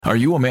Are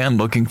you a man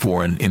looking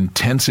for an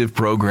intensive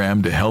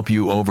program to help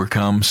you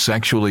overcome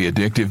sexually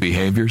addictive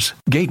behaviors?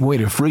 Gateway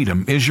to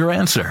Freedom is your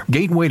answer.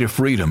 Gateway to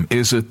Freedom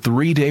is a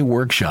 3-day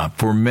workshop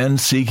for men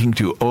seeking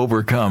to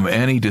overcome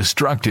any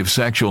destructive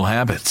sexual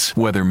habits.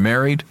 Whether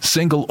married,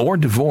 single, or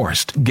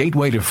divorced,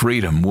 Gateway to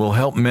Freedom will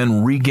help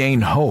men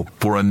regain hope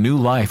for a new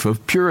life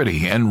of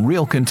purity and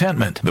real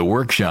contentment. The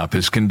workshop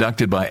is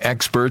conducted by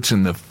experts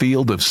in the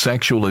field of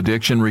sexual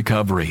addiction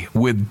recovery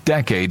with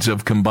decades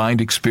of combined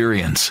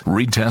experience.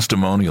 Read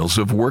testimonials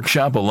of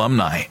workshop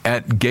alumni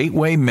at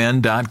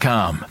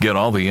gatewaymen.com. Get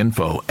all the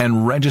info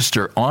and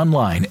register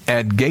online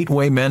at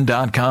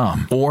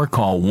gatewaymen.com or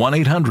call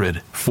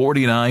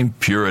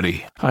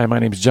 1-800-49-PURITY. Hi, my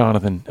name is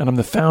Jonathan, and I'm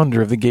the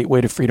founder of the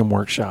Gateway to Freedom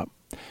Workshop.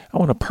 I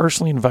want to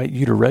personally invite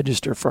you to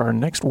register for our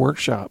next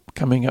workshop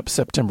coming up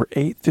September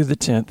 8th through the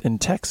 10th in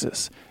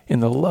Texas,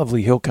 in the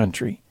lovely Hill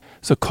Country.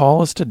 So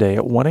call us today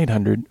at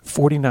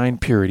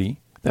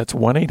 1-800-49-PURITY. That's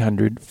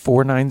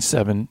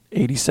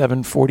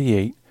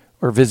 1-800-497-8748.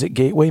 Or visit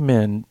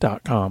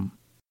gatewaymen.com.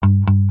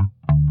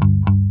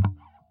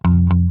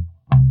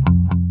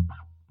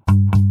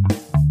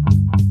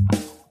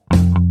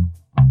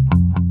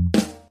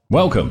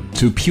 Welcome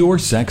to Pure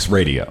Sex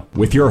Radio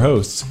with your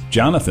hosts,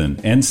 Jonathan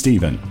and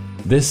Stephen.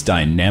 This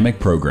dynamic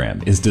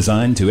program is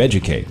designed to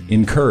educate,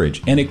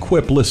 encourage, and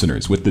equip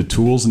listeners with the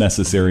tools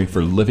necessary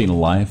for living a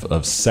life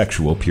of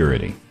sexual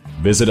purity.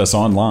 Visit us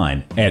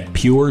online at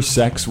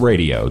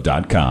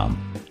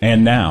puresexradio.com.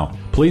 And now,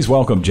 please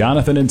welcome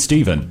Jonathan and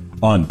Stephen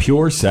on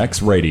Pure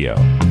Sex Radio.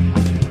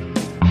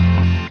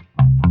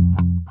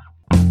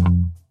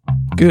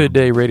 Good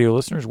day, radio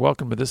listeners.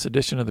 Welcome to this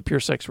edition of the Pure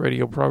Sex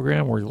Radio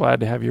program. We're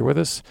glad to have you with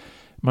us.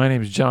 My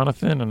name is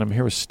Jonathan, and I'm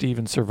here with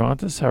Steven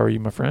Cervantes. How are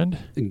you, my friend?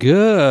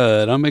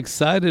 Good. I'm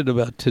excited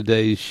about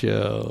today's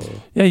show.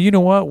 Yeah, you know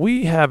what?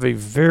 We have a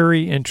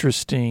very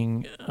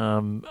interesting,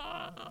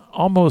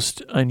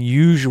 almost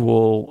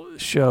unusual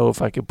show,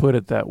 if I could put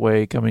it that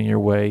way, coming your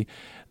way.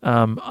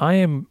 I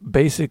am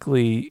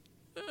basically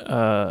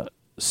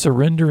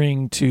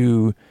surrendering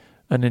to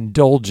an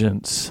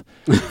indulgence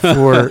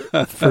for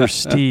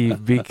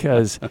Steve,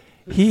 because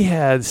he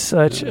had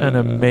such an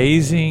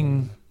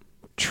amazing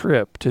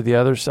trip to the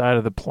other side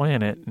of the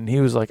planet, and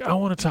he was like, I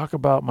want to talk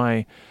about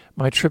my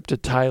trip to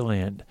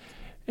Thailand.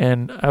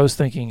 And I was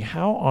thinking,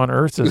 how on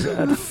earth does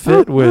that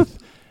fit with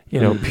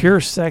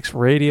Pure Sex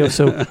Radio?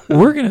 So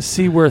we're going to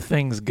see where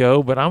things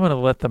go, but I'm going to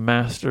let the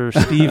master,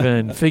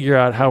 Stephen, figure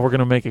out how we're going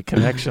to make a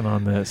connection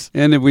on this.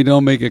 And if we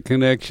don't make a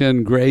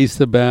connection, grace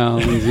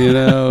abounds.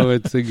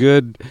 It's a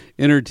good,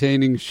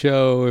 entertaining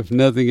show, if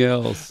nothing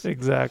else.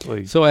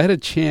 Exactly. So I had a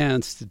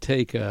chance to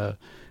take a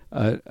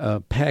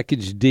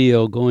package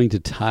deal going to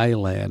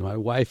Thailand. My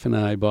wife and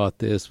I bought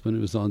this when it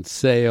was on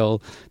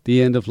sale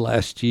the end of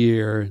last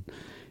year.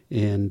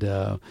 And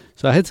so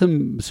I had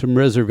some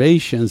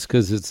reservations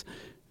because it's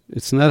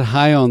not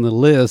high on the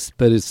list,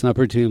 but it's an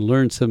opportunity to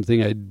learn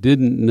something I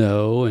didn't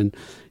know. And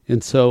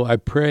so I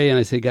pray and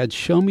I say, God,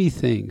 show me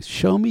things.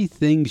 Show me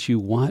things you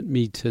want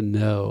me to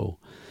know.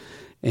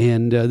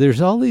 And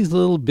there's all these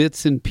little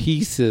bits and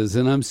pieces,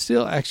 and I'm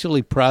still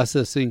actually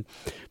processing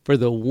for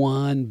the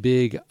one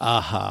big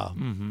aha.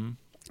 Mm-hmm.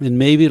 And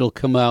maybe it'll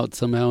come out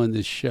somehow in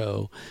this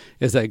show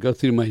as I go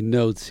through my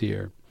notes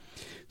here.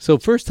 So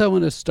first I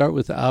want to start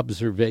with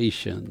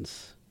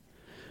observations.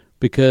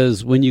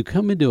 Because when you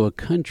come into a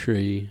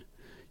country,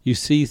 you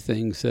see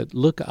things that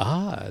look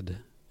odd,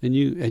 and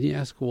you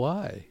ask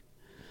why.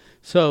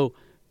 So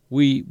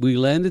we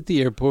land at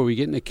the airport, we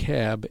get in a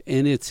cab,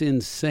 and it's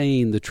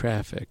insane, the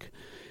traffic.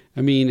 I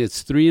mean,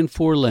 it's 3 and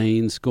 4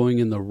 lanes going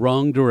in the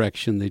wrong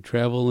direction. They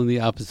travel in the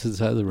opposite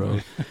side of the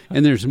road.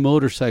 And there's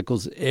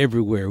motorcycles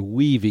everywhere,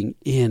 weaving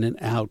in and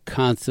out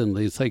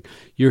constantly. It's like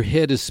your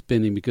head is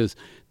spinning because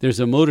there's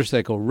a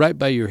motorcycle right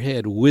by your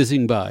head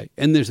whizzing by.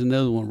 And there's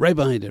another one right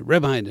behind it, right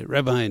behind it,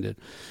 right behind it.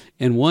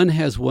 And one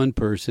has one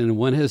person, and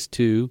one has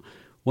 2.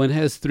 One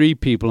has 3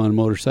 people on a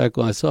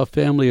motorcycle. I saw a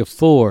family of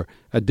 4,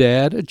 a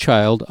dad, a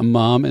child, a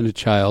mom, and a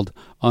child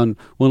on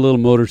one little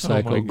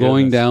motorcycle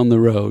going down the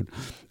road.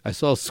 I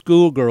saw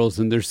schoolgirls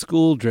in their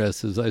school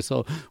dresses. I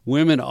saw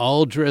women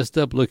all dressed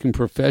up looking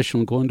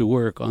professional going to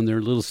work on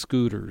their little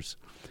scooters.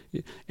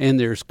 And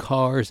there's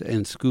cars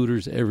and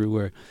scooters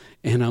everywhere.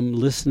 And I'm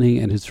listening,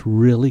 and it's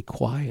really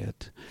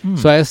quiet.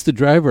 So I asked the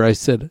driver, I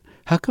said,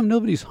 how come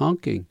nobody's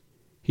honking?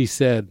 He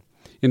said,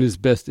 in his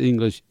best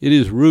English, it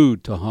is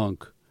rude to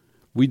honk.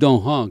 We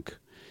don't honk.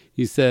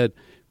 He said,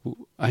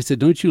 I said,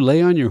 don't you lay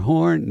on your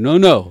horn?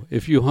 No.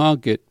 If you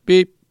honk it,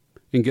 beep,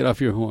 and get off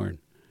your horn.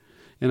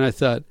 And I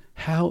thought,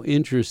 how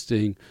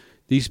interesting.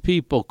 These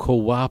people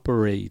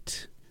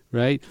cooperate,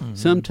 right? Mm-hmm.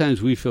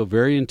 Sometimes we feel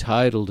very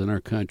entitled in our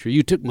country.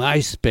 You took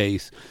my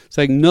space. It's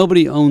like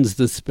nobody owns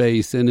the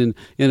space. And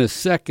in a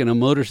second, a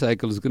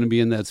motorcycle is going to be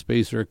in that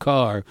space, or a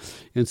car.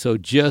 And so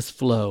just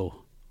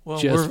flow.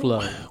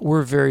 Flow.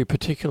 We're very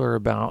particular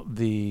about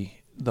the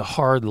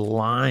hard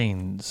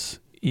lines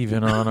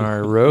even on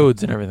our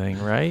roads and everything,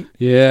 right?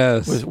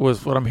 Yes.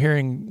 Was what I'm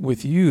hearing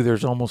with you.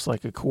 There's almost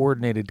like a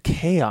coordinated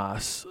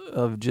chaos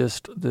of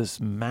just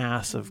this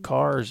mass of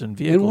cars and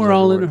vehicles. And we're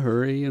all everywhere. in a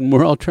hurry, and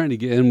we're all trying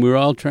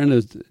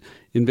to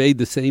invade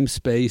the same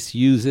space,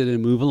 use it,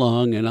 and move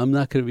along. And I'm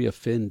not going to be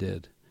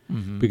offended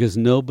because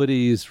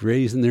nobody's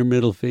raising their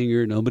middle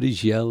finger,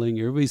 nobody's yelling,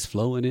 everybody's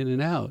flowing in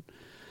and out.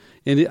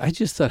 And I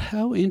just thought,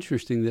 how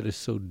interesting that it's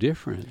so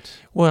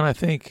different. Well, and I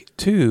think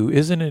too,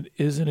 isn't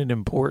it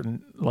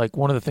important? Like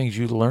one of the things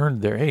you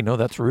learned there, hey, no,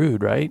 that's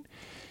rude, right?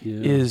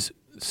 Yeah. Is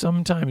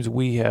sometimes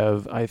we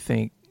have, I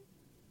think,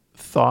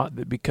 thought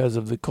that because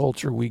of the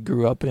culture we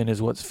grew up in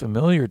is what's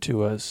familiar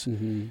to us,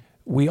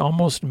 we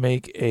almost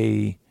make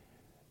if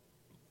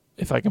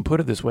I can put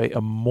it this way,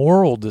 a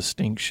moral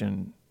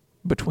distinction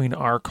between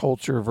our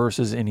culture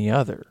versus any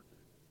other,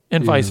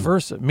 and vice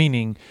versa,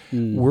 meaning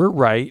we're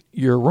right,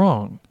 you're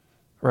wrong.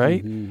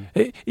 Right?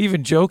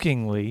 Even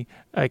jokingly,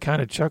 I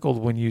kind of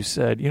chuckled when you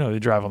said, they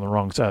drive on the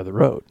wrong side of the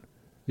road.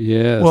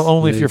 Yes. Well,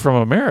 only if you're from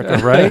America,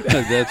 right?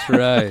 That's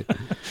right.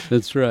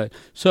 That's right.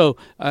 So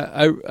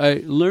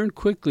I learned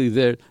quickly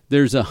that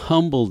there's a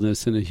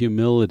humbleness and a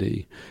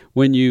humility.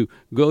 When you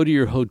go to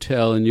your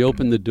hotel and you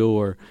open the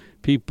door,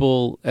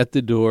 people at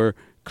the door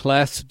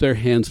clasp their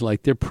hands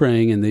like they're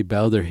praying and they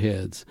bow their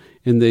heads.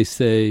 And they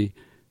say,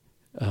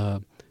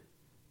 Kab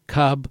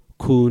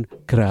kun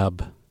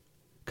krab.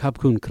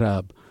 Kapkun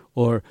Krab,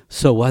 or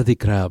Sawadi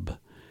Krab.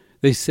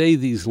 They say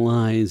these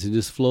lines and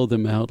just flow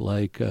them out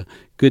like,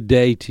 good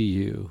day to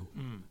you.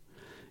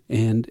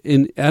 And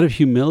out of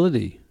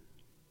humility.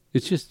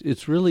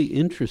 It's really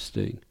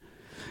interesting.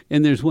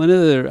 And there's one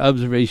other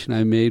observation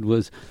I made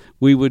was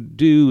we would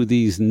do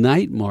these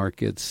night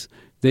markets.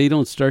 They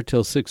don't start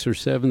till 6 or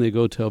 7. They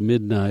go till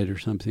midnight or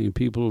something. And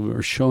people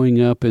are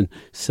showing up and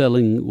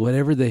selling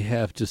whatever they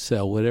have to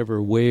sell,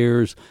 whatever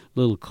wares,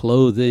 little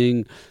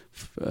clothing,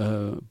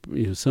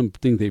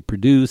 something they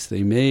produced,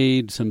 they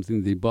made,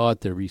 something they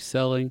bought, they're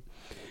reselling.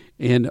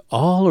 And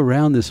all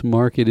around this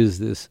market is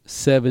this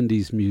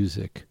 70s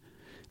music,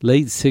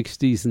 late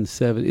 60s and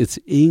 70s. It's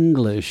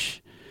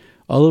English.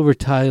 All over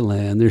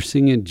Thailand, they're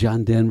singing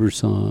John Denver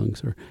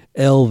songs or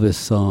Elvis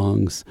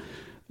songs.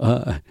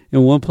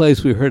 In one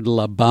place, we heard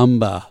La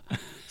Bamba.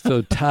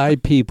 So Thai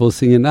people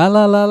singing La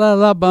La La La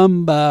La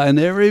Bamba, and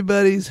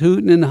everybody's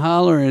hooting and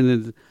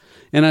hollering.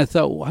 And I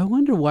thought, I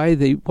wonder why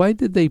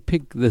did they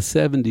pick the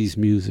 70s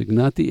music,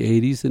 not the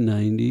 80s and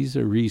 90s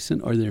or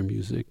recent or their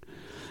music.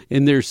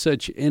 And there's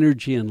such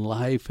energy and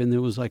life, and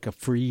there was like a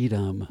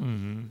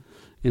freedom.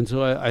 And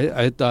so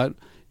I thought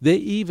they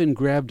even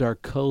grabbed our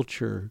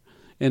culture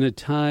in a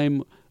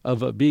time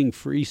of being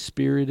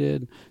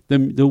free-spirited.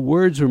 The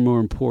words were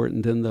more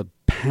important than the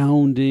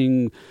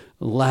pounding,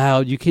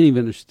 loud. You can't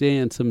even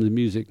understand some of the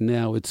music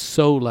now. It's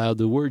so loud,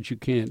 the words you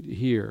can't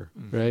hear,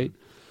 right?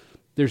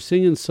 They're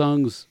singing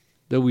songs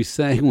that we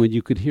sang when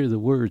you could hear the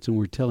words and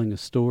we're telling a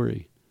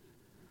story.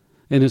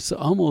 And it's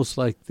almost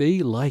like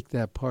they like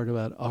that part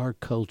about our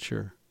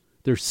culture.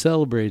 They're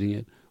celebrating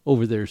it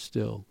over there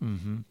still.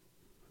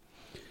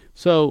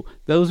 So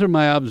those are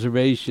my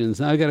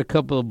observations. Now I got a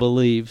couple of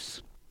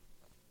beliefs.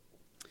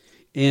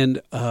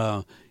 And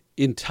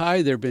in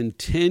Thai, there have been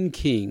 10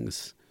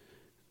 kings.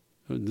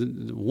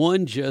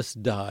 One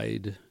just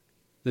died.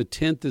 The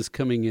 10th is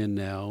coming in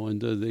now.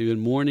 And they've been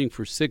mourning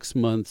for 6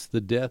 months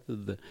the death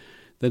of the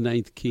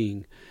 9th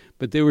king.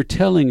 But they were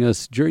telling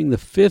us during the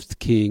 5th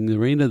king, the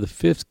reign of the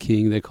 5th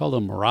king, they called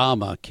him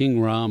Rama, King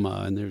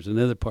Rama, and there's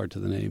another part to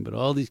the name, but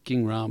all these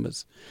King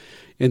Ramas.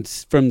 And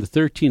from the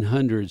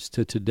 1300s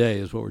to today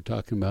is what we're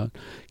talking about.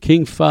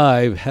 King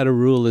 5 had a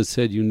rule that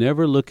said you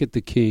never look at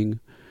the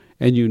king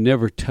and you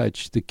never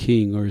touch the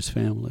king or his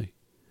family.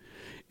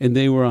 And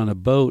they were on a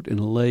boat in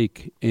a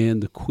lake,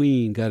 and the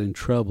queen got in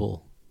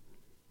trouble,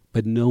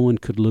 but no one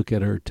could look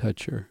at her or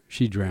touch her.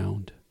 She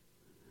drowned.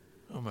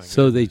 Oh my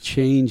So goodness. they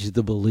changed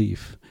the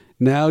belief.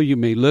 Now you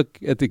may look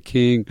at the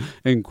king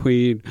and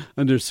queen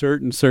under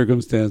certain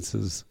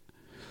circumstances.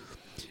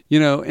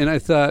 And I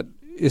thought,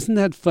 isn't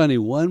that funny?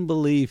 One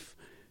belief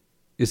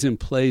is in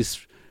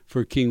place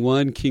for King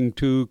 1, King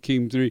 2,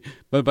 King 3,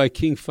 but by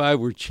King 5,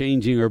 we're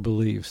changing our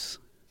beliefs.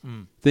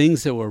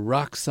 Things that were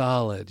rock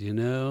solid,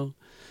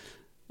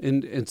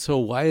 And so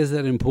why is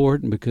that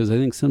important? Because I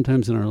think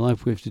sometimes in our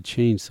life we have to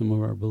change some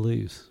of our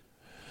beliefs.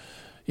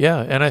 Yeah,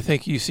 and I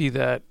think you see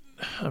that.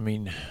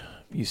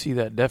 You see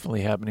that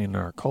definitely happening in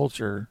our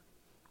culture.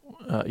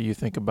 You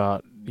think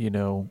about,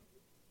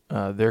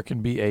 there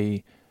can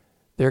be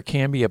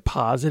a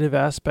positive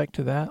aspect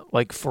to that.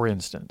 Like, for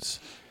instance,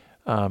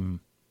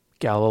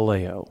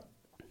 Galileo,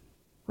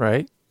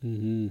 right?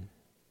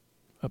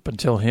 Up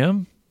until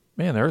him,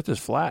 man, the earth is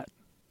flat.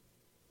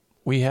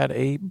 We had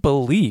a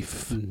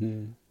belief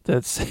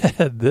that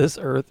said this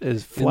earth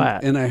is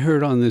flat. And I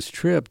heard on this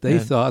trip, they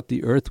thought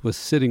the earth was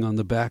sitting on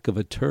the back of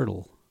a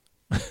turtle.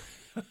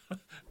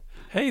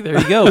 Hey, there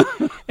you go.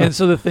 And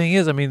so the thing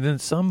is, then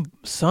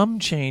some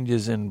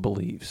changes in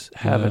beliefs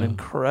have an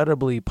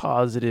incredibly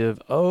positive,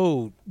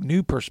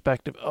 new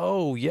perspective.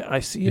 Oh, yeah,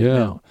 I see it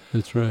now.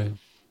 That's right.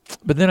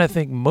 But then I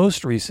think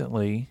most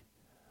recently,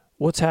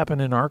 what's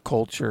happened in our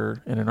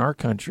culture and in our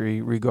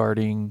country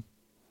regarding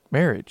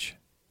marriage.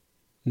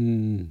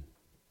 And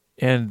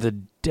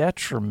the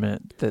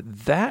detriment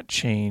that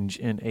change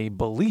in a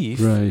belief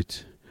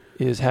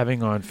is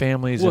having on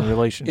families and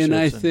relationships. And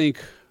I think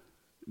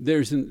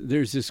there's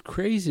this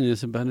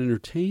craziness about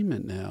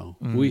entertainment now.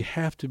 We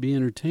have to be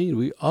entertained.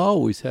 We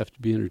always have to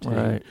be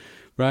entertained,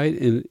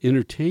 right? And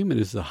entertainment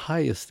is the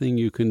highest thing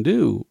you can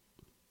do.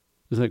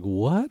 It's like,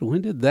 what?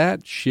 When did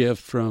that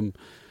shift from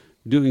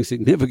doing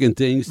significant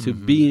things to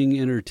being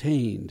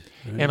entertained?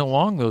 Right? And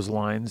along those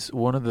lines,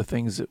 one of the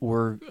things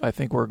that I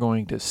think we're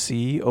going to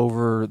see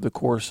over the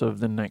course of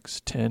the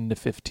next 10 to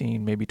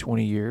 15, maybe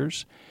 20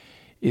 years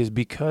is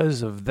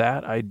because of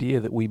that idea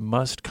that we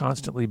must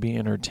constantly be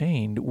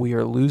entertained, we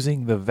are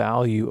losing the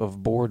value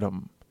of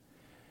boredom.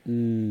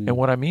 And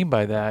what I mean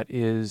by that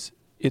is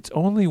it's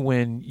only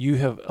when you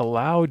have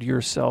allowed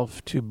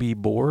yourself to be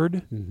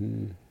bored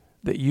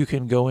that you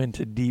can go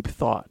into deep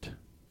thought.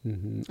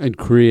 And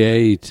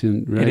create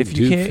and if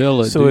you can't,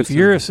 fill it. So if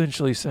you're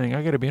essentially saying,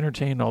 I got to be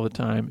entertained all the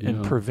time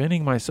and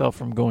preventing myself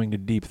from going to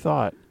deep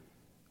thought,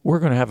 we're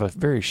going to have a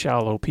very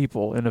shallow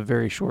people in a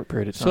very short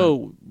period of time.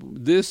 So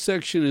this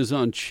section is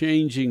on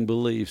changing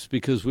beliefs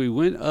because we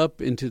went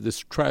up into this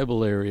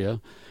tribal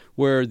area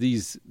where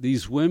these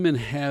women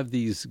have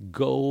these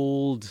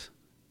gold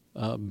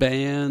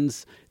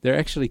bands. They're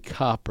actually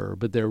copper,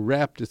 but they're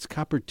wrapped. It's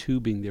copper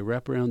tubing. They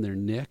wrap around their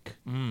neck.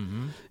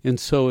 And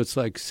so it's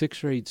like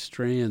 6 or 8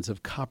 strands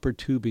of copper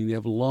tubing. They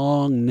have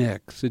long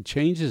necks. It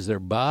changes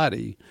their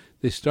body.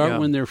 They start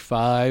when they're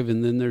 5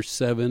 and then they're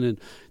 7 and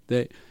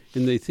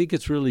they think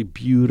it's really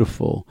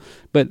beautiful.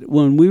 But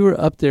when we were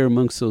up there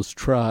amongst those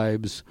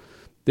tribes,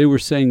 they were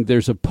saying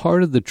there's a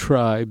part of the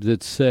tribe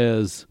that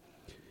says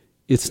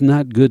it's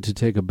not good to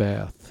take a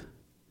bath.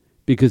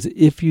 Because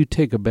if you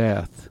take a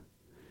bath,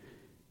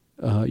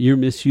 you're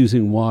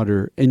misusing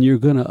water and you're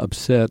going to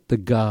upset the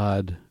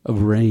god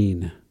of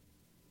rain.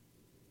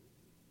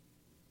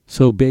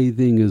 So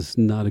bathing is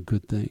not a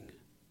good thing.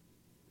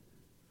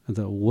 I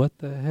thought, what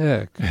the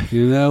heck?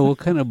 What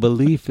kind of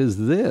belief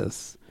is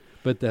this?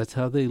 But that's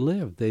how they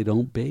live. They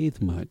don't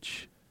bathe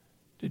much.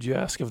 Did you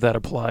ask if that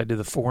applied to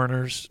the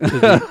foreigners?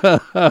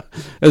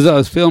 As I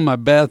was filling my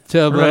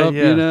bathtub up,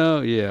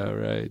 yeah. Yeah,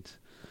 right.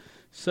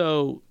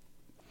 So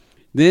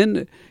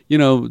then,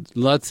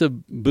 lots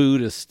of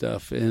Buddhist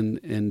stuff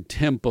and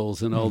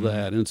temples and all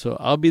that. And so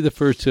I'll be the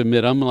first to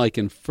admit I'm like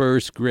in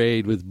first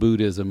grade with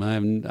Buddhism.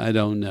 I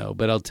don't know,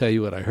 but I'll tell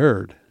you what I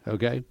heard,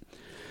 okay?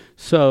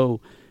 So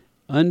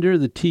under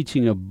the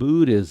teaching of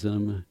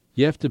Buddhism,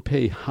 you have to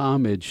pay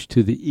homage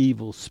to the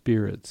evil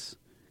spirits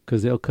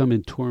because they'll come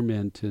in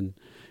torment, and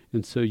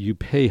so you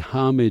pay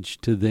homage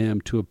to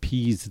them to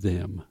appease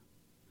them.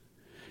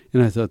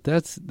 And I thought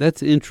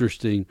that's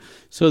interesting.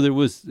 So there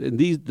was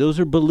those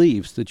are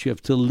beliefs that you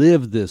have to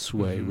live this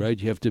way, right?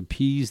 You have to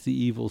appease the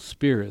evil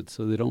spirits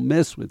so they don't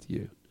mess with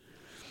you.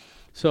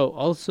 So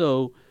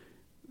also,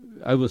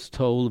 I was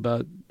told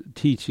about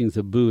teachings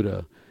of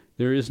Buddha.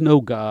 There is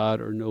no God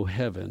or no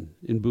heaven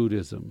in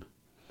Buddhism.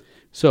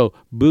 So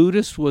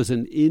Buddhist was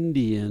an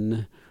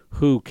Indian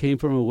who came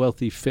from a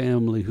wealthy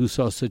family who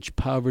saw such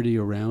poverty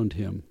around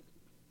him.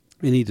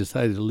 And he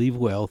decided to leave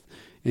wealth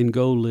and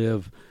go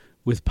live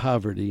with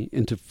poverty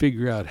and to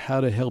figure out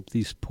how to help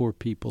these poor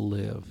people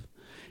live.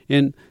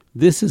 And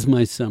this is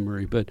my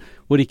summary, but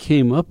what he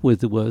came up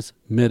with was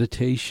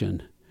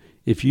meditation.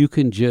 If you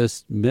can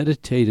just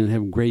meditate and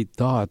have great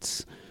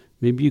thoughts,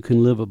 maybe you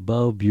can live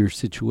above your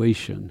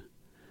situation.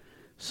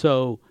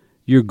 So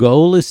your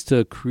goal is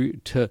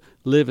to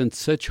live in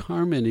such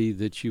harmony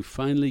that you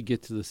finally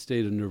get to the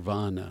state of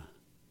nirvana.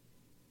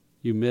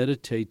 You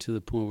meditate to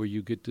the point where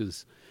you get to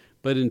this.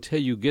 But until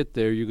you get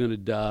there, you're going to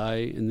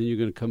die, and then you're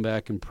going to come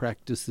back and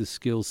practice this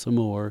skill some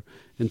more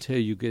until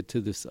you get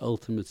to this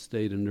ultimate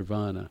state of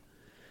nirvana.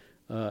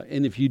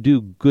 And if you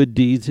do good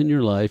deeds in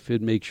your life,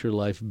 it makes your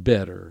life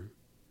better.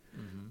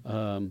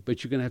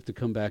 But you're going to have to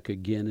come back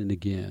again and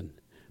again.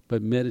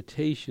 But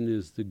meditation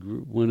is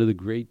one of the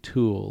great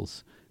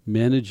tools.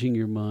 Managing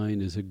your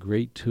mind is a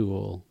great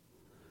tool.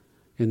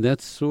 And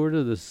that's sort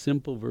of the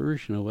simple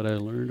version of what I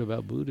learned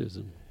about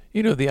Buddhism.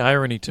 The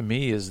irony to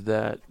me is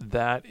that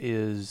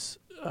is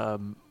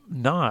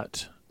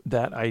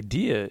that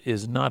idea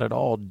is not at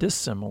all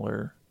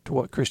dissimilar to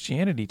what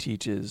Christianity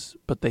teaches,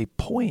 but they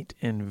point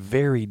in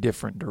very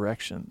different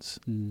directions.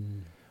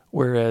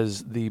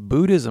 Whereas the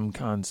Buddhism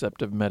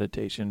concept of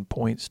meditation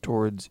points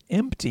towards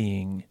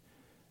emptying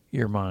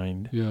your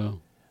mind. Yeah.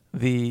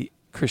 The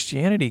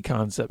Christianity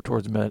concept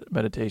towards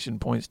meditation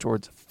points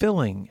towards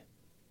filling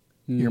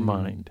your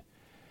mind.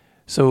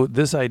 So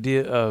this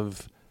idea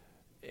of,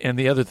 and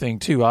the other thing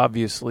too,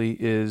 obviously,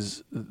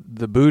 is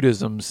the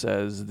Buddhism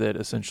says that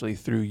essentially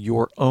through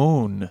your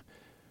own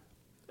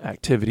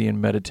activity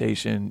and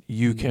meditation,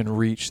 you can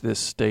reach this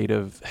state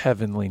of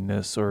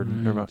heavenliness or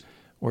nirvana.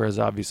 Whereas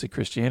obviously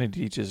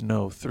Christianity teaches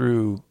no,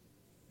 through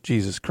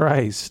Jesus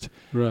Christ.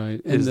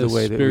 Right. Is and the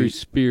way that very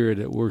spirit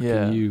at work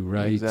in you,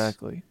 right?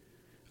 Exactly.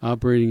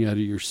 operating out of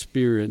your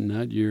spirit,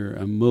 not your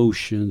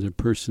emotions or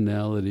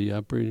personality,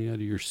 operating out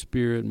of your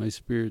spirit. My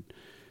spirit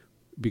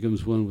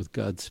becomes one with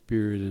God's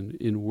spirit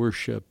in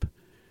worship,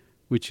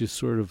 which is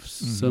sort of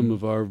some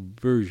of our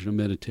version of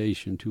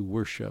meditation, to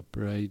worship,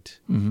 right?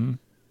 Mm-hmm.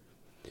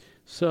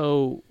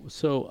 So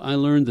I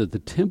learned that the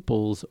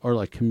temples are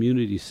like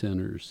community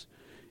centers.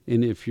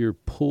 And if you're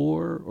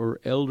poor or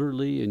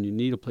elderly and you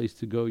need a place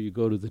to go, you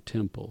go to the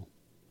temple.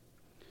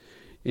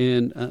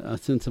 And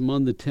since I'm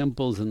on the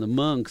temples and the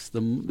monks,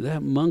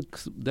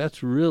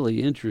 that's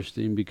really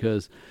interesting,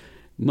 because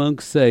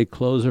monks say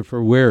clothes are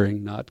for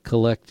wearing, not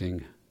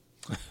collecting.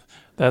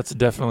 That's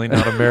definitely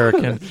not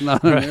American. It's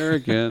not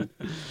American.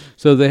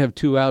 So they have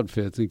two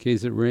outfits. In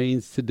case it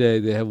rains today,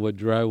 they have a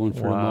dry one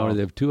for tomorrow.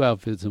 They have two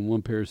outfits and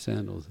one pair of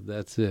sandals.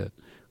 That's it.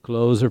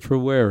 Clothes are for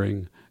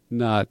wearing,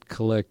 not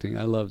collecting.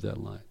 I love that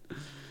line.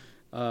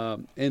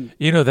 And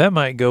that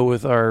might go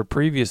with our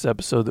previous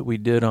episode that we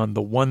did on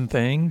the one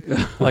thing.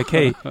 Like,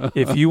 hey,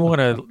 if you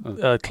want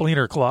a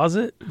cleaner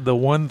closet, the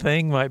one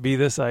thing might be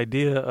this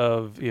idea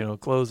of,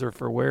 clothes are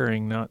for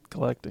wearing, not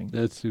collecting.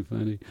 That's too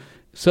funny.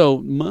 So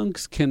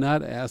monks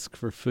cannot ask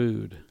for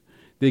food.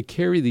 They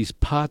carry these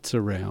pots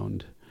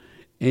around,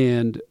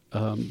 and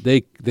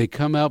they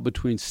come out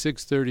between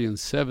 6:30 and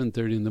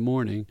 7:30 in the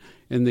morning,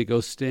 and they go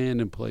stand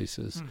in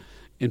places,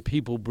 and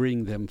people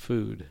bring them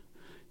food.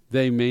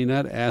 They may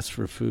not ask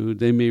for food.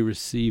 They may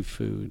receive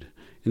food.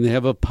 And they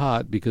have a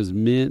pot, because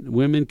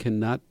women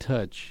cannot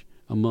touch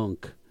a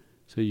monk.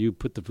 So you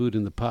put the food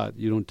in the pot.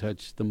 You don't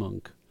touch the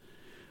monk.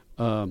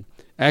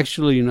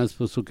 Actually, you're not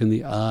supposed to look in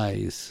the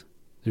eyes.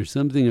 There's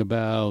something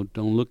about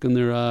don't look in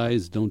their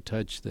eyes, don't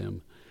touch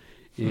them.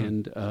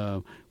 And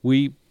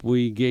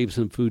we gave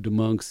some food to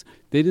monks.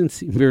 They didn't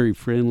seem very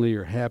friendly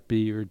or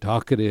happy or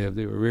talkative.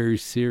 They were very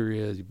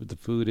serious. You put the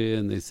food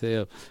in, they say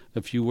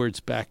a few words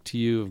back to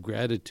you of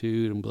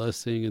gratitude and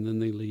blessing, and then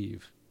they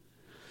leave.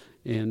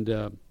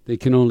 And they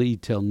can only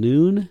eat till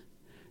noon.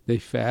 They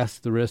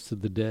fast the rest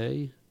of the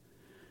day.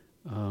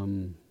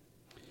 And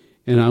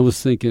I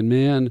was thinking,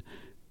 man,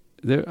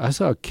 I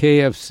saw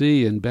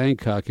KFC in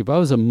Bangkok. If I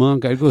was a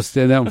monk, I'd go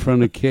stand out in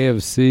front of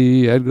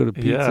KFC. I'd go to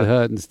Pizza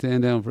Hut and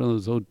stand out in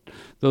front of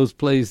those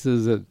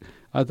places that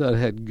I thought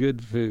had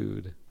good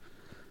food.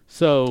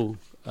 So,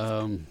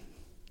 one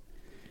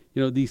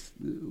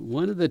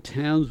of the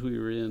towns we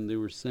were in, they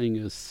were saying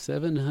is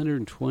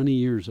 720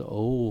 years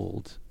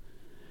old.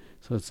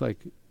 So it's like,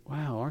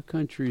 wow, our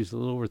country is a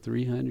little over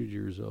 300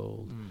 years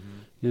old.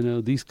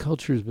 Mm-hmm. These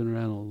cultures have been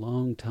around a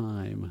long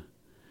time.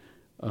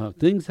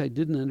 Things I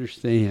didn't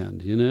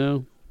understand,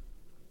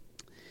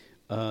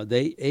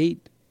 They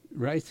ate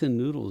rice and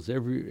noodles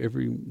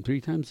every 3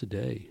 times a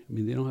day. I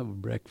mean, they don't have a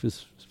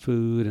breakfast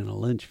food and a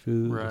lunch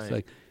food. Right. It's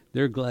like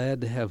they're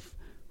glad to have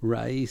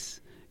rice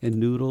and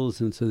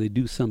noodles, and so they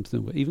do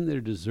something. Even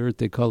their dessert,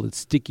 they call it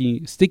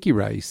sticky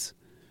rice.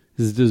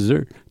 It's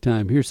dessert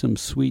time. Here's some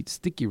sweet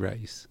sticky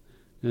rice,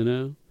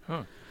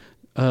 Huh.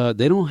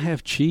 They don't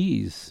have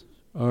cheese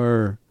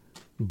or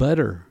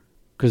butter,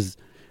 because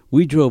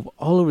we drove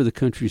all over the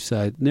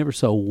countryside, never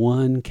saw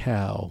one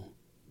cow.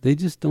 They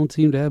just don't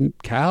seem to have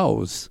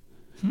cows.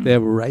 They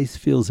have rice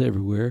fields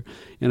everywhere.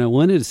 And I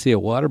wanted to see a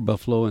water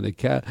buffalo in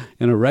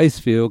a rice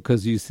field,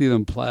 because you see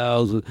them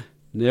plows.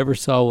 Never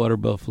saw water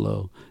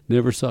buffalo.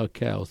 Never saw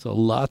cows. So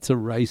lots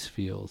of rice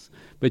fields.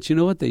 But you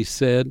know what they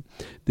said?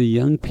 The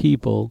young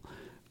people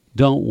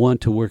don't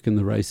want to work in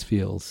the rice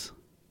fields.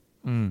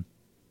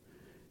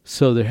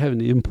 So they're having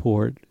to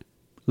import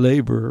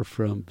labor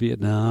from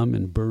Vietnam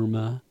and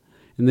Burma.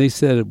 And they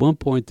said at one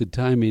point the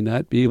time may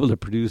not be able to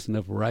produce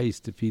enough rice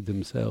to feed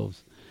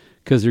themselves,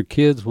 because their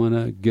kids want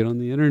to get on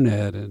the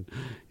internet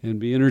and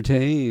be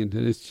entertained.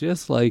 And it's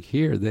just like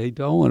here. They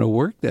don't want to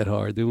work that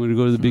hard. They want to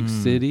go to the big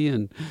city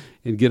and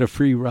get a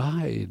free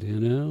ride,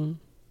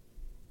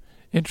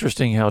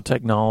 Interesting how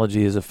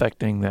technology is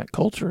affecting that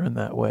culture in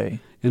that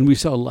way. And we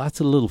saw lots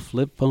of little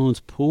flip phones.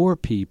 Poor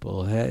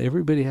people.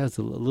 Everybody has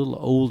a little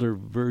older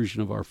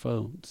version of our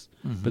phones,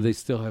 but they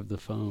still have the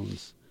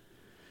phones.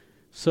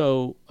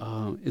 So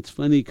it's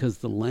funny, because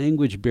the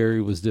language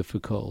barrier was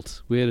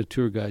difficult. We had a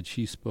tour guide.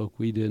 She spoke.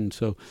 We didn't.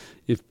 So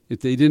if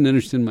they didn't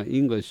understand my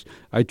English,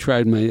 I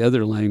tried my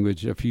other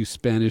language, a few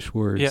Spanish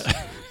words.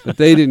 Yeah. But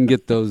they didn't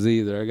get those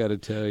either, I got to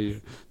tell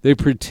you. They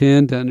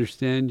pretend to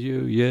understand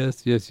you.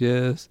 Yes, yes,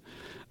 yes.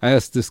 I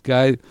asked this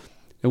guy.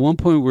 At one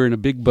point, we're in a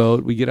big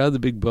boat. We get out of the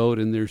big boat,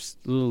 and there's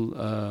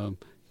little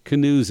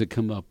canoes that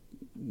come up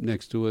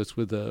next to us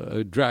with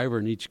a driver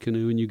in each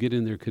canoe, and you get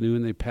in their canoe,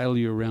 and they paddle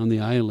you around the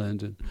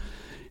island.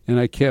 And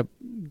I kept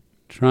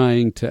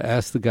trying to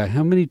ask the guy,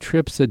 how many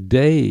trips a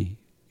day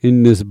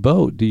in this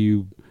boat do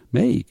you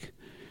make?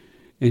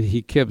 And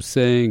he kept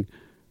saying,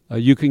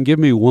 you can give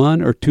me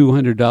 $100 or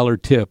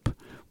 $200 tip.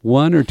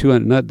 $100 or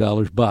 $200, not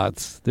dollars,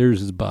 bahts.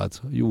 There's his bahts.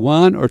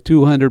 $100 or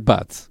 $200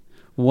 bahts.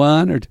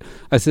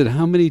 I said,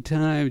 how many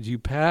times you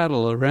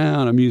paddle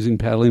around? I'm using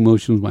paddling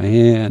motion with my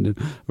hand and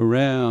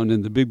around,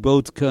 and the big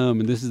boats come,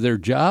 and this is their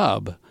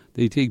job.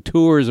 They take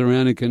tours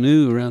around a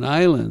canoe, around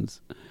islands.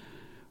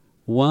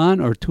 1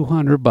 or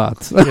 200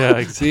 bahts. Yeah,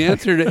 exactly. The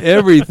answer to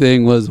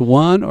everything was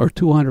 1 or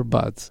 200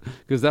 bahts,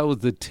 because that was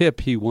the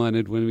tip he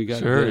wanted when we got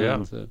Sure, down.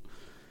 yeah. So,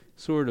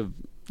 sort of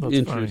That's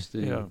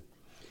interesting. funny. Yeah.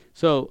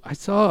 So I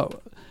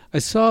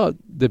saw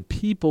the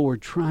people were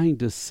trying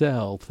to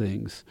sell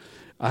things.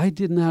 I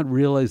did not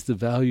realize the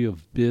value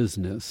of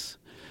business,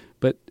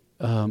 but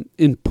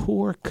in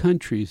poor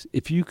countries,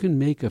 if you can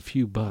make a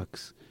few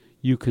bucks,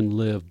 you can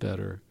live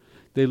better.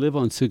 They live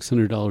on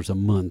 $600 a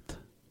month.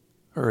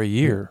 Or a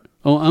year.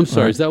 Oh, I'm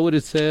sorry. Right. Is that what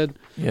it said?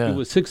 Yeah. It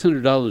was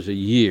 $600 a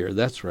year.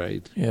 That's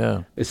right.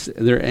 Yeah.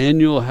 Their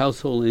annual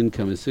household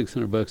income is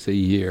 $600 a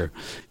year,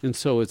 and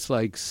so it's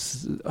like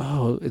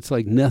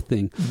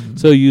nothing. Mm-hmm.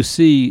 So you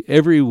see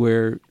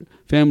everywhere,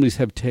 families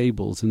have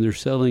tables and they're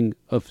selling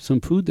of some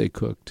food they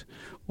cooked,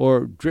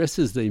 or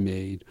dresses they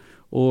made,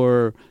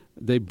 or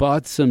they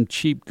bought some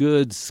cheap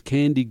goods,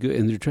 candy good,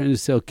 and they're trying to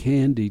sell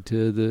candy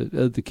to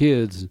the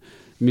kids.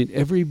 I mean,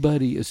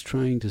 everybody is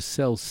trying to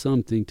sell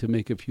something to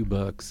make a few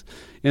bucks.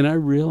 And I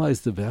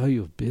realize the value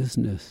of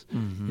business.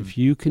 Mm-hmm. If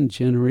you can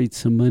generate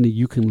some money,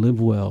 you can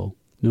live well.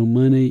 No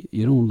money,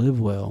 you don't live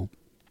well.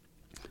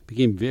 It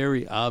became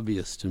very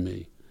obvious to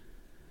me.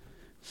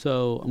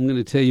 So I'm going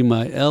to tell you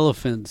my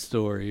elephant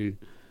story.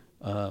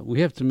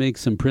 We have to make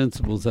some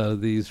principles out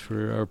of these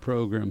for our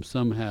program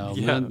somehow.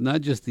 Yeah.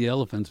 Not just the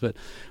elephants, but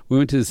we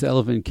went to this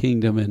elephant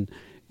kingdom,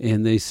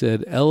 and they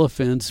said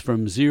elephants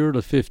from 0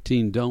 to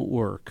 15 don't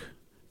work.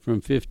 From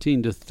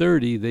 15 to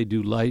 30, they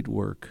do light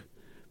work.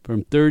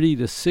 From 30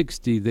 to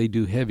 60, they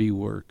do heavy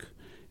work.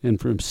 And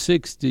from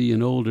 60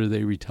 and older,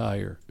 they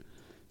retire.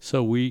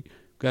 So we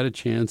got a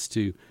chance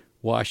to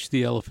wash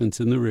the elephants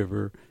in the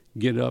river,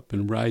 get up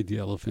and ride the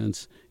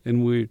elephants.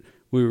 And we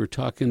were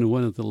talking to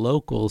one of the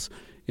locals,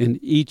 and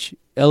each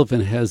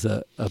elephant has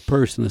a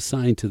person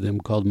assigned to them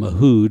called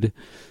Mahood.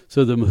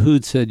 So the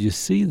Mahood said, you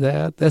see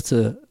that? That's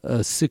a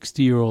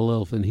 60-year-old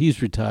elephant.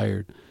 He's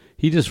retired.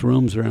 He just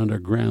roams around our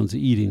grounds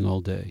eating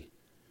all day.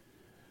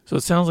 So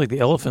it sounds like the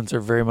elephants are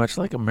very much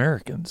like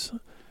Americans.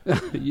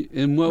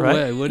 In what right?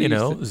 way? What do you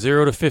know,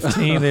 0 to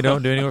 15, they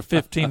don't do anywhere.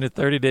 15 to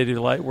 30, they do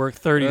light work.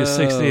 30 to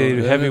 60, they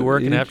do heavy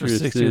work. And after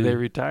 60, they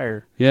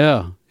retire.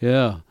 Yeah.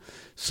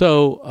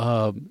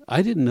 So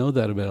I didn't know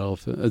that about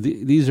elephants.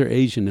 These are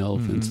Asian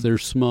elephants. Mm-hmm. They're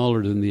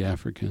smaller than the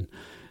African.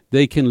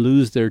 They can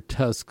lose their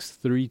tusks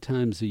 3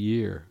 times a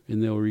year,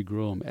 and they'll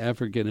regrow them.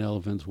 African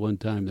elephants, one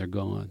time, they're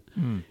gone.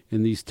 Mm.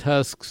 And these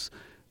tusks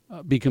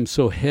become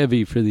so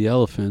heavy for the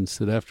elephants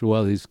that after a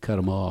while, they just cut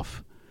them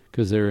off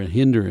because they're a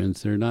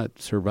hindrance. They're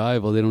not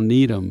survival. They don't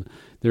need them.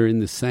 They're in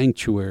the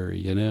sanctuary,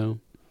 you know.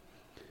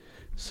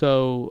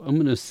 So I'm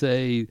going to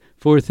say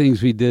 4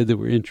 things we did that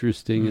were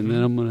interesting, and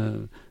then I'm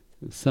going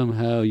to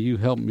somehow you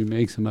help me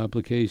make some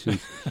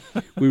applications.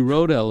 We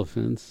rode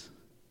elephants.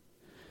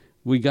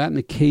 We got in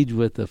a cage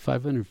with a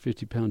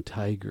 550-pound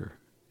tiger,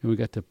 and we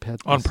got to pet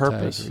this on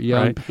purpose, tiger. Yeah,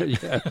 right?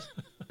 Yes.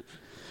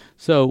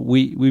 So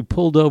we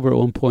pulled over at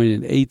one point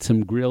and ate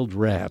some grilled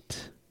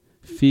rat,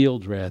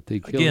 field rat. They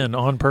Again,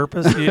 on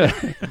purpose? Yeah.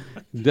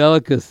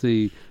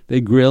 Delicacy.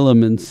 They grill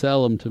them and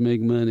sell them to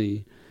make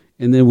money.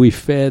 And then we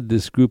fed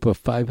this group of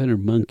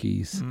 500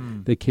 monkeys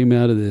that came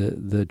out of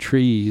the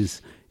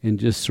trees and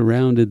just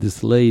surrounded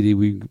this lady.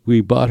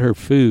 We bought her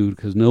food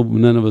because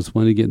none of us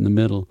wanted to get in the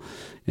middle.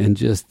 And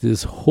just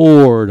this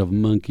horde of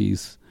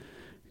monkeys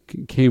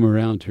came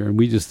around her, and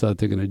we just thought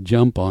they're going to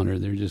jump on her.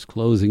 They're just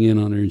closing in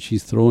on her, and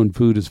she's throwing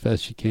food as fast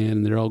as she can,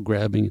 and they're all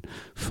grabbing,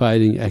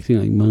 fighting, acting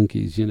like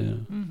monkeys, you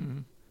know. Mm-hmm.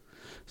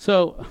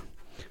 So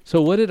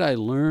what did I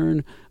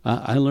learn?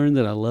 I learned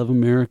that I love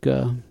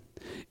America.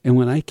 And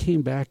when I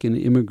came back in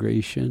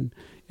immigration,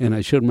 and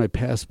I showed my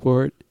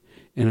passport,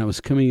 and I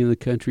was coming in the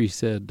country, he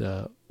said,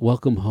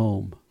 welcome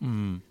home.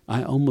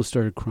 I almost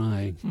started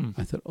crying.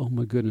 I thought, oh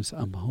my goodness,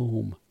 I'm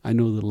home. I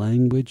know the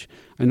language.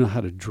 I know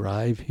how to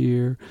drive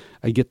here.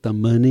 I get the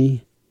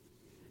money.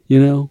 You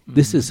know,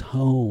 this is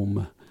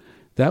home.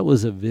 That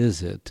was a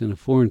visit in a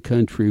foreign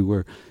country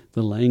where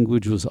the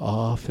language was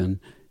off, and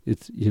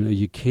it's, you know,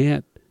 you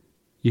can't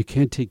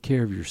take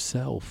care of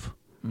yourself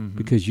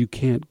because you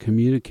can't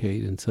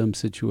communicate in some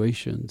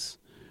situations,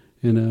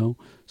 you know.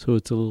 So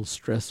it's a little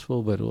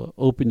stressful, but it'll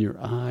open your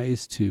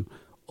eyes to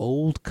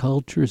old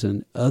cultures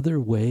and other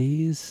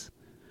ways,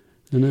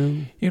 you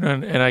know. You know,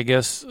 and I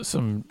guess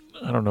some,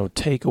 I don't know,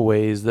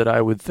 takeaways that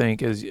I would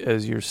think as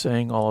you're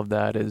saying all of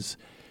that is,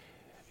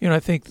 you know, I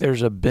think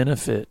there's a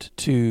benefit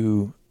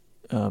to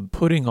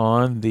putting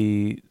on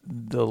the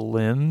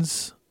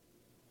lens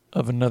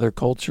of another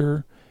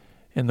culture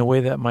and the way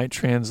that might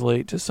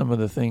translate to some of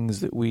the things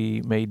that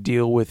we may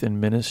deal with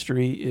in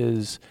ministry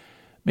is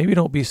maybe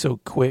don't be so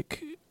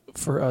quick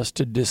for us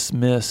to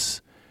dismiss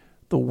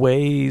the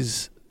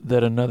ways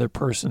that another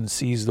person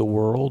sees the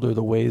world or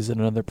the ways that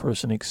another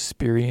person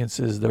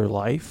experiences their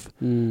life.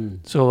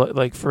 So,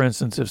 like, for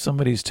instance, if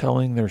somebody's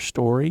telling their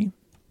story,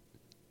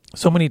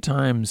 so many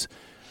times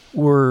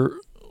we're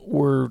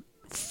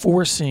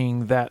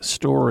forcing that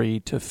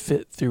story to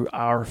fit through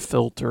our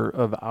filter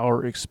of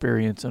our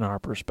experience and our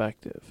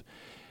perspective.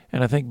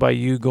 And I think by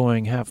you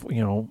going halfway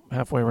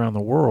around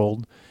the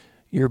world,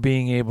 you're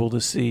being able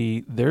to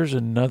see there's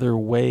another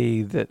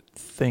way that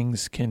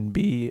things can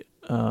be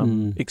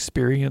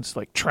experienced,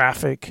 like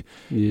traffic,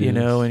 Yes.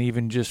 and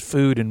even just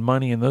food and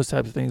money and those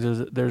types of things.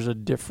 There's a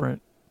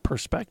different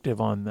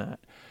perspective on that.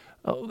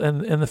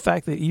 And the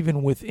fact that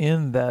even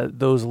within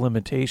those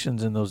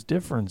limitations and those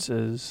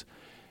differences,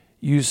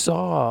 you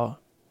saw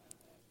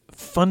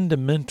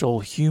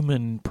fundamental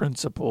human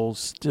principles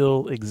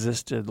still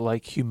existed,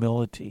 like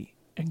humility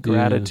and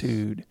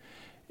gratitude.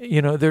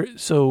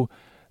 So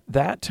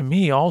that to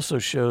me also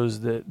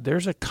shows that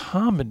there's a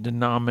common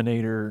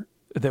denominator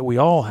that we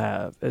all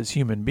have as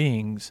human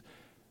beings,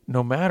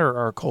 no matter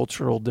our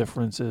cultural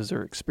differences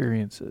or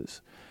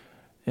experiences.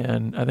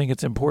 And I think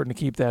it's important to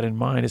keep that in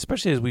mind,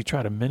 especially as we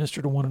try to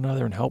minister to one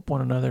another and help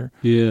one another.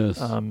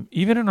 Yes.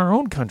 Even in our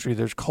own country,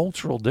 there's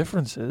cultural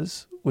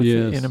differences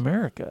in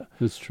America.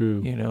 That's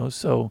true.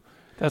 So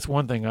that's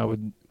one thing I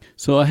would.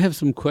 So I have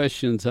some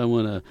questions I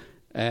want to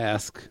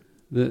ask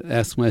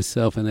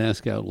myself and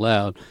ask out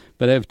loud.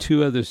 But I have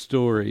two other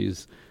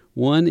stories.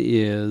 One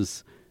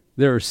is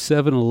there are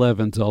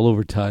 7-Elevens all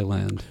over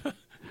Thailand.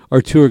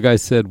 Our tour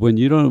guide said, when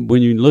you're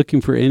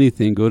looking for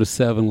anything, go to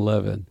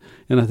 7-Eleven.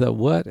 And I thought,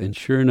 what? And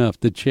sure enough,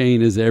 the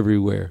chain is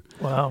everywhere.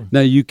 Wow.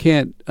 Now, you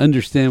can't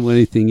understand what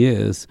anything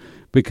is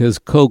because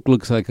Coke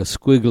looks like a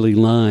squiggly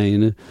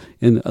line,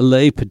 and a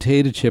Lay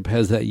potato chip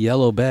has that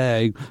yellow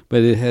bag,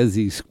 but it has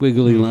these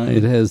squiggly lines.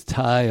 It has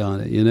Thai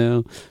on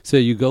it, So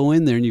you go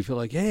in there and you feel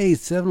like, hey,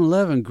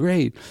 7-Eleven,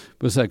 great.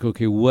 But it's like,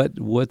 okay,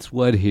 what's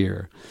what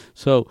here?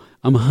 So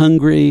I'm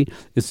hungry.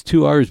 It's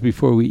 2 hours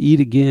before we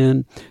eat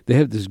again. They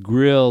have this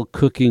grill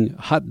cooking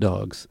hot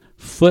dogs,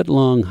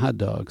 foot-long hot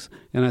dogs.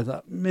 And I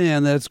thought,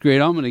 man, that's great.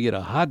 I'm going to get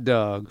a hot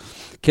dog,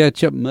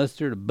 ketchup,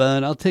 mustard, a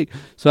bun.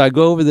 So I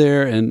go over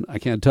there, and I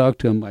can't talk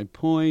to him. I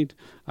point.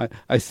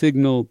 I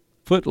signal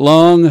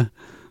foot-long,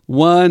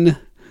 one,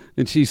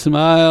 and she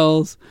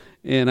smiles.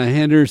 And I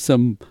hand her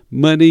some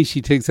money. She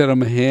takes that out of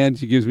my hand.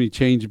 She gives me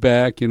change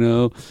back, and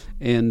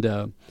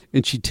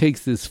she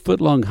takes this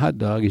foot-long hot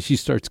dog, and she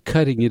starts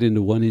cutting it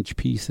into 1-inch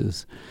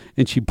pieces.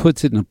 And she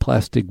puts it in a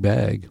plastic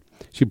bag.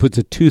 She puts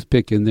a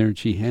toothpick in there, and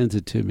she hands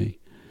it to me.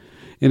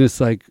 And it's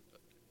like,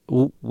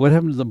 what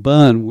happened to the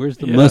bun? Where's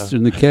the mustard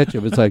and the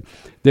ketchup? It's like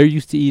they're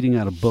used to eating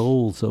out of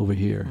bowls over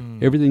here.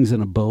 Everything's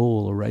in a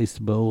bowl, a rice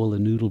bowl, a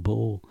noodle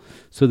bowl.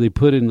 So they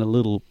put it in a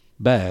little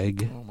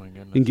bag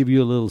and give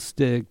you a little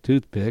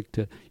toothpick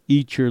to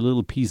eat your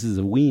little pieces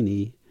of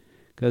weenie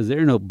because there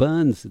are no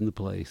buns in the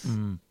place,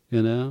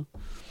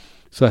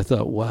 So I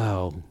thought,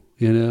 wow,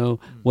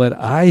 what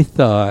I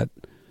thought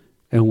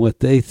and what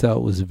they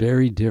thought was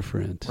very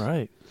different.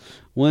 Right.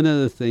 One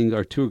other thing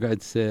our tour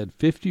guide said,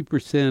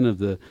 50% of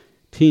the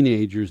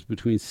teenagers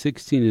between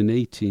 16 and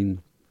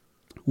 18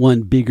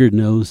 want bigger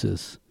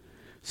noses.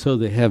 So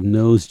they have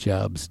nose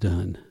jobs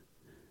done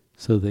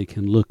so they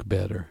can look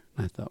better.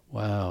 I thought,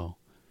 wow,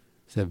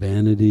 is that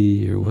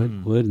vanity or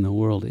what in the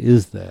world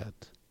is that?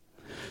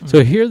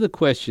 So here are the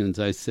questions.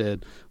 I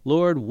said,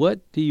 Lord,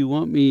 what do you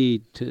want me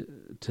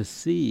to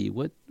see?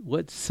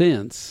 What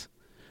sense,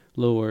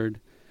 Lord?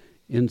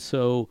 And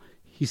so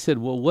he said,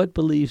 well, what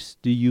beliefs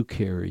do you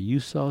carry? You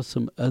saw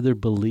some other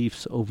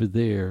beliefs over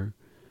there,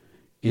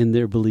 and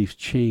their beliefs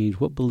change.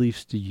 What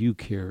beliefs do you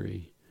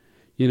carry?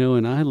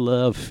 And I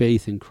love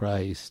faith in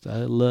Christ.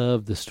 I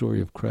love the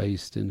story of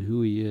Christ and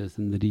who he is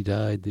and that he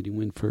died, that he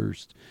went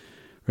first,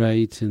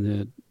 right? And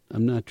that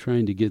I'm not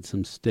trying to get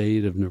some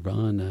state of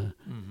nirvana.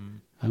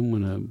 I'm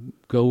going to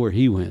go where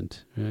he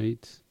went,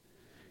 right?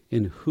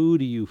 And who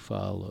do you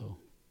follow?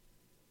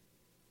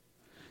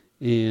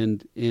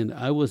 And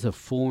I was a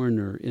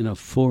foreigner in a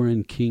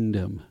foreign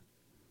kingdom.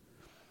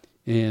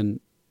 And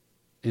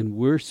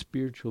we're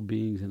spiritual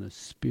beings in a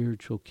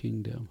spiritual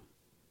kingdom.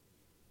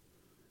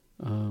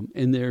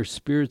 And there are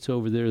spirits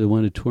over there that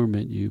want to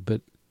torment you,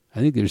 but I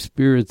think there's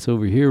spirits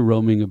over here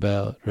roaming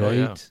about, right?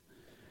 Oh,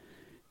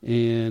 yeah.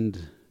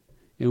 And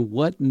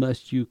what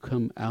must you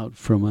come out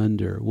from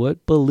under?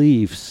 What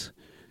beliefs?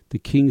 The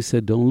king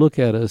said, don't look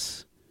at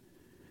us.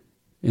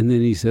 And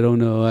then he said, oh,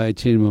 no, I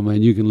changed my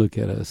mind. You can look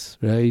at us,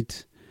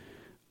 right?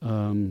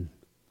 And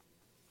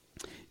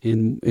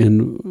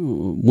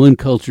one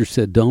culture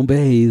said, don't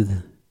bathe.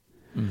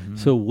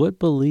 So what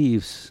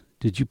beliefs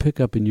did you pick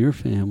up in your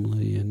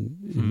family and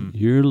in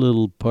your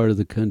little part of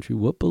the country?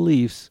 What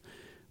beliefs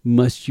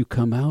must you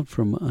come out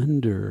from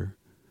under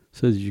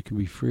so that you can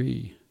be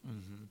free?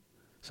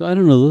 So I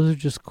don't know. Those are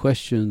just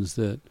questions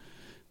that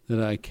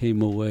I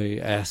came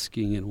away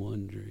asking and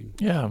wondering.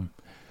 Yeah.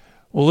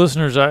 Well,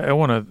 listeners, I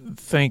want to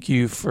thank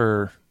you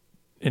for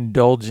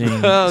indulging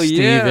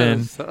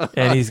Stephen. Yes.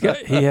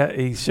 And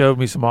he showed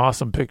me some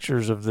awesome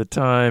pictures of the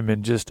time,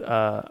 and just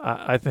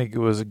I think it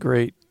was a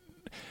great.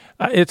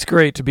 It's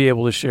great to be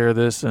able to share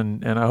this,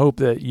 and I hope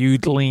that you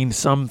gleaned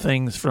some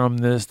things from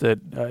this. That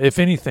if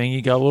anything,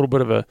 you got a little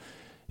bit of a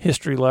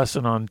history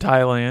lesson on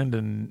Thailand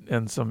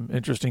and some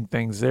interesting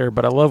things there.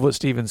 But I love what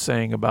Stephen's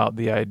saying about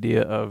the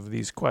idea of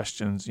these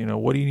questions.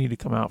 What do you need to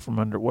come out from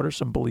under? What are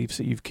some beliefs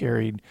that you've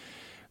carried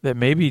that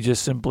maybe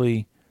just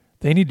simply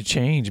they need to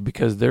change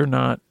because they're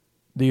not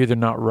they're either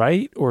not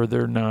right or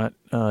they're not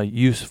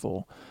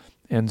useful.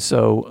 And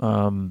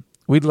so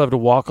we'd love to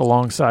walk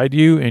alongside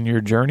you in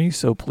your journey.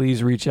 So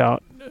please reach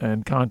out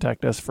and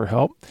contact us for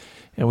help.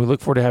 And we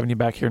look forward to having you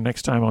back here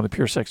next time on the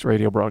Pure Sex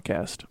Radio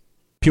broadcast.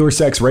 Pure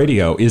Sex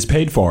Radio is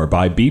paid for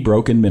by Be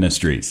Broken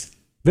Ministries.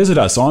 Visit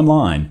us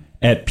online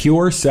at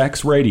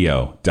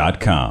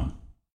puresexradio.com.